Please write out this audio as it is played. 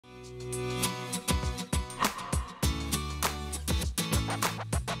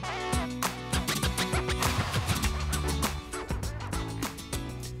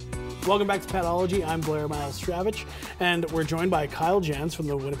Welcome back to Petology. I'm Blair Miles-Stravich, and we're joined by Kyle Jans from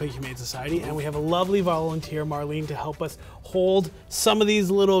the Winnipeg Humane Society, and we have a lovely volunteer, Marlene, to help us hold some of these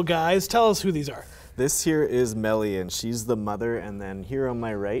little guys. Tell us who these are. This here is Melly, and she's the mother, and then here on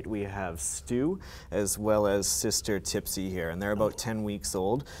my right we have Stu, as well as sister Tipsy here, and they're about 10 weeks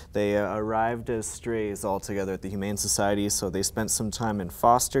old. They arrived as strays all together at the Humane Society, so they spent some time in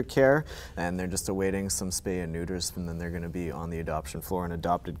foster care, and they're just awaiting some spay and neuters, and then they're going to be on the adoption floor and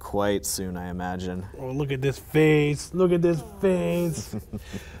adopted quite soon, I imagine. Oh, look at this face. Look at this face.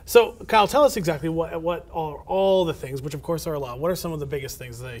 So, Kyle, tell us exactly what are all the things, which of course are a lot. What are some of the biggest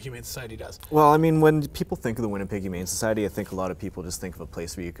things the Humane Society does? Well, I mean, when people think of the Winnipeg Humane Society, I think a lot of people just think of a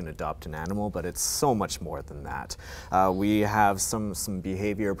place where you can adopt an animal, but it's so much more than that. We have some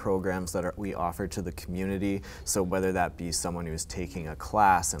behavior programs that we offer to the community, so whether that be someone who's taking a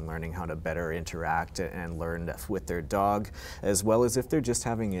class and learning how to better interact and learn with their dog, as well as if they're just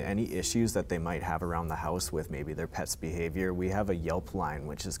having any issues that they might have around the house with maybe their pet's behavior, we have a Yelp line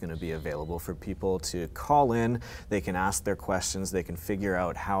which is going to be available for people to call in. They can ask their questions, they can figure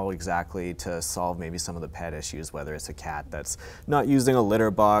out how exactly to solve maybe some of the pet issues, whether it's a cat that's not using a litter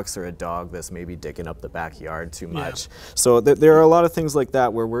box or a dog that's maybe digging up the backyard too much. Yeah. So there are a lot of things like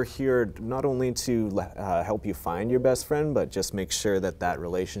that where we're here not only to help you find your best friend, but just make sure that that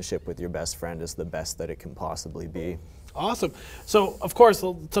relationship with your best friend is the best that it can possibly be. Awesome. So, of course,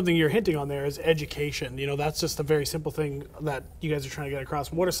 something you're hinting on there is education. You know, that's just a very simple thing that you guys are trying to get across.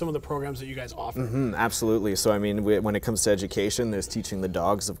 What are some of the programs that you guys offer? Absolutely. So, I mean, when it comes to education, there's teaching the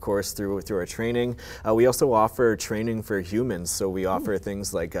dogs, of course, through our training. We also offer training for humans. So we offer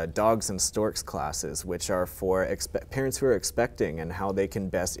things like dogs and storks classes, which are for parents who are expecting and how they can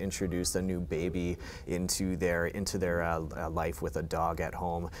best introduce a new baby into their life with a dog at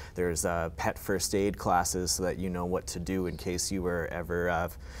home. There's pet first aid classes so that you know what to do in case you were ever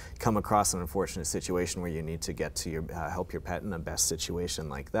come across an unfortunate situation where you need to get to help your pet in the best situation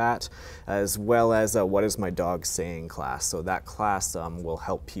like that, as well as what is my dog saying class. So that class will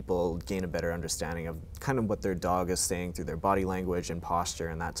help people gain a better understanding of kind of what their dog is saying through their body language and posture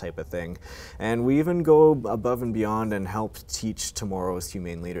and that type of thing. And we even go above and beyond and help teach tomorrow's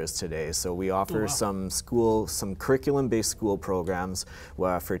humane leaders today. So we offer some curriculum-based school programs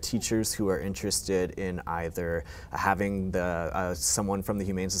for teachers who are interested in either having someone from the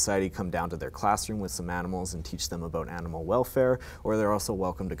Humane Society come down to their classroom with some animals and teach them about animal welfare, or they're also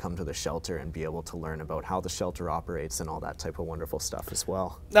welcome to come to the shelter and be able to learn about how the shelter operates and all that type of wonderful stuff as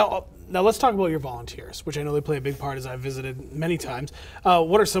well. Now let's talk about your volunteers, which I know they play a big part as I've visited many times.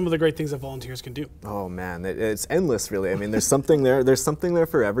 What are some of the great things that volunteers can do? Oh man, it's endless really. I mean, there's something there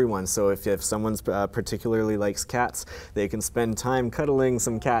for everyone. So if someone's particularly likes cats, they can spend time cuddling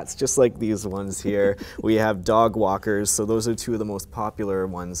some cats just like these ones here. We have dog walkers, so those are two of the most popular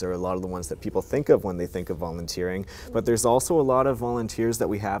ones, or a lot of the ones that people think of when they think of volunteering. But there's also a lot of volunteers that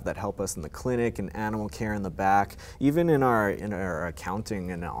we have that help us in the clinic and animal care in the back. Even in our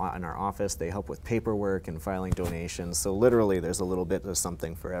accounting and in our office, they help with paperwork and filing donations. So literally there's a little bit of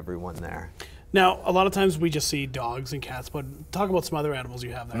something for everyone there. Now, a lot of times we just see dogs and cats, but talk about some other animals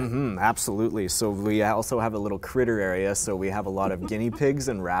you have there. Absolutely. So we also have a little critter area, so we have a lot of guinea pigs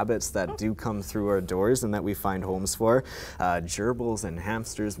and rabbits that do come through our doors and that we find homes for. Gerbils and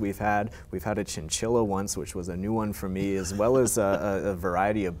hamsters we've had. We've had a chinchilla once, which was a new one for me, as well as a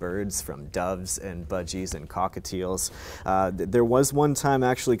variety of birds, from doves and budgies and cockatiels. There was one time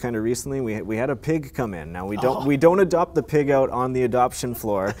actually kind of recently we had a pig come in. Now we don't adopt the pig out on the adoption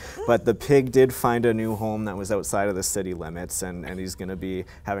floor, but the pig did find a new home that was outside of the city limits, and he's going to be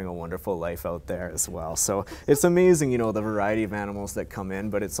having a wonderful life out there as well. So it's amazing, you know, the variety of animals that come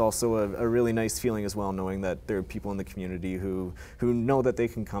in, but it's also a really nice feeling as well, knowing that there are people in the community who know that they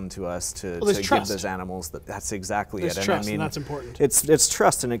can come to us to give those animals. That's exactly it. There's trust, and that's important. It's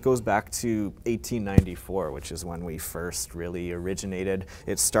trust, and it goes back to 1894, which is when we first really originated.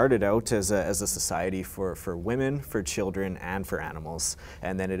 It started out as a society for women, for children, and for animals,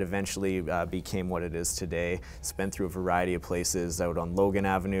 and then it eventually became what it is today. Spent through a variety of places, out on Logan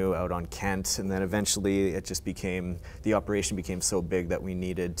Avenue, out on Kent, and then eventually it just the operation became so big that we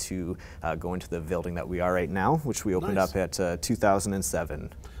needed to go into the building that we are right now, which we opened up at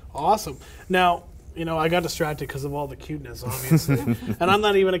 2007. Awesome. Now, you know, I got distracted because of all the cuteness, obviously. And I'm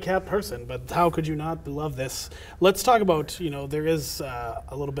not even a cat person, but how could you not love this? Let's talk about, you know, there is a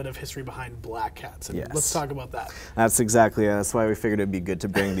little bit of history behind black cats. And let's talk about that. That's exactly, that's why we figured it'd be good to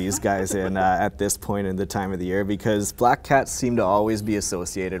bring these guys in at this point in the time of the year, because black cats seem to always be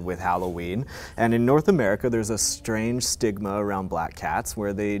associated with Halloween. And in North America, there's a strange stigma around black cats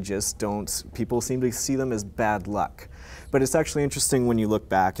where they just don't, people seem to see them as bad luck. But it's actually interesting when you look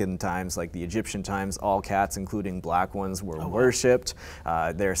back in times like the Egyptian times, all cats, including black ones, were worshipped.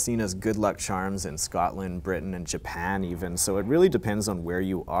 They're seen as good luck charms in Scotland, Britain, and Japan even. So it really depends on where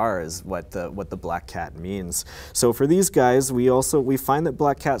you are is what the black cat means. So for these guys, we find that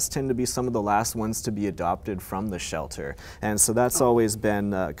black cats tend to be some of the last ones to be adopted from the shelter. And so that's always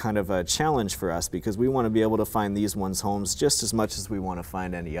been kind of a challenge for us, because we want to be able to find these ones homes just as much as we want to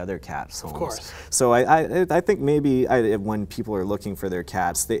find any other cat's homes. Of course. So I think maybe when people are looking for their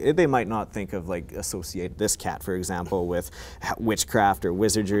cats, they might not think of like associate this cat, for example, with witchcraft or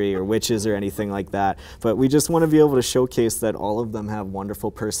wizardry or witches or anything like that. But we just want to be able to showcase that all of them have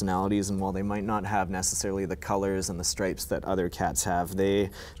wonderful personalities, and while they might not have necessarily the colors and the stripes that other cats have,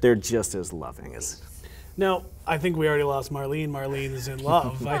 they're just as loving as. Now, I think we already lost Marlene. Marlene is in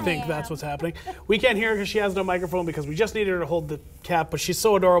love. I think that's what's happening. We can't hear her because she has no microphone, because we just needed her to hold the cat, but she's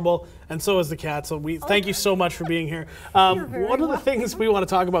so adorable, and so is the cat. So we thank you so much for being here. One of the things we want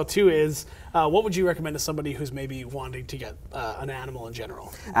to talk about too is what would you recommend to somebody who's maybe wanting to get an animal in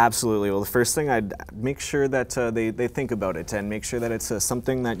general? Absolutely. Well, the first thing, I'd make sure that they think about it and make sure that it's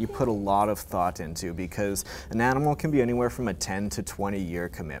something that you put a lot of thought into, because an animal can be anywhere from a 10 to 20 year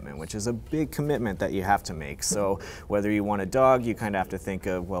commitment, which is a big commitment that you have to make. So whether you want a dog, you kind of have to think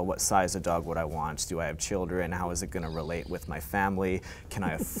of, well, what size of dog would I want? Do I have children? How is it going to relate with my family? Can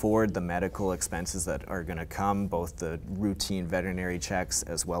I afford the medical expenses that are going to come, both the routine veterinary checks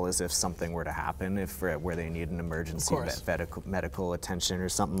as well as if something were to happen, where they need an emergency medical attention or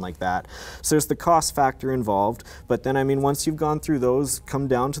something like that. So there's the cost factor involved, but then I mean, once you've gone through those, come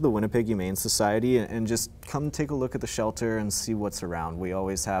down to the Winnipeg Humane Society and just come take a look at the shelter and see what's around. We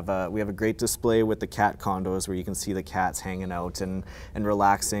always have we have a great display with the cat condos where you can see the cats hanging out and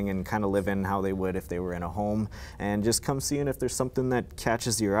relaxing and kind of living how they would if they were in a home, and just come seeing if there's something that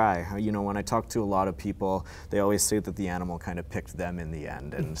catches your eye. You know, when I talk to a lot of people, they always say that the animal kind of picked them in the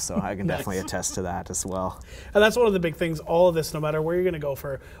end, and so I can definitely attest to that as well. And that's one of the big things, all of this, no matter where you're going to go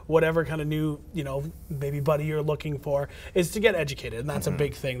for whatever kind of new, you know, baby buddy you're looking for, is to get educated, and that's a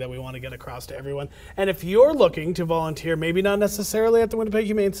big thing that we want to get across to everyone. And if you're looking to volunteer, maybe not necessarily at the Winnipeg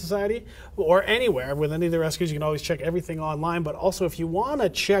Humane Society or anywhere with any of the rescues, you can always check everything online, but also if you want to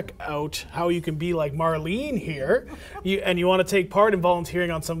check out how you can be like Marlene here, and you want to take part in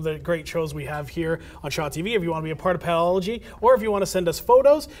volunteering on some of the great shows we have here on Shaw TV, if you want to be a part of Petology, or if you want to send us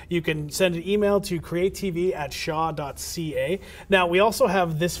photos, you can send an email to createtv@shaw.ca. Now, we also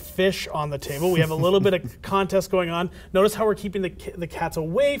have this fish on the table. We have a little bit of contest going on. Notice how we're keeping the cats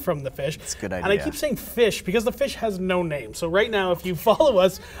away from the fish. It's a good idea. And I keep saying fish because the fish has no name. So right now, if you follow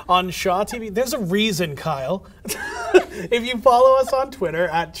us on Shaw TV, there's a reason, Kyle. If you follow us on Twitter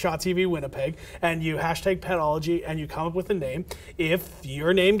at Shaw TV Winnipeg and you hashtag Petology and you come up with a name, if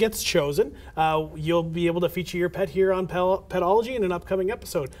your name gets chosen, you'll be able to feature your pet here on Petology in an upcoming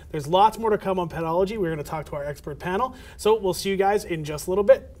episode. There's lots more to come on Petology. We're going to talk to our expert panel. So we'll see you guys in just a little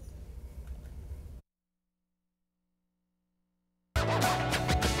bit.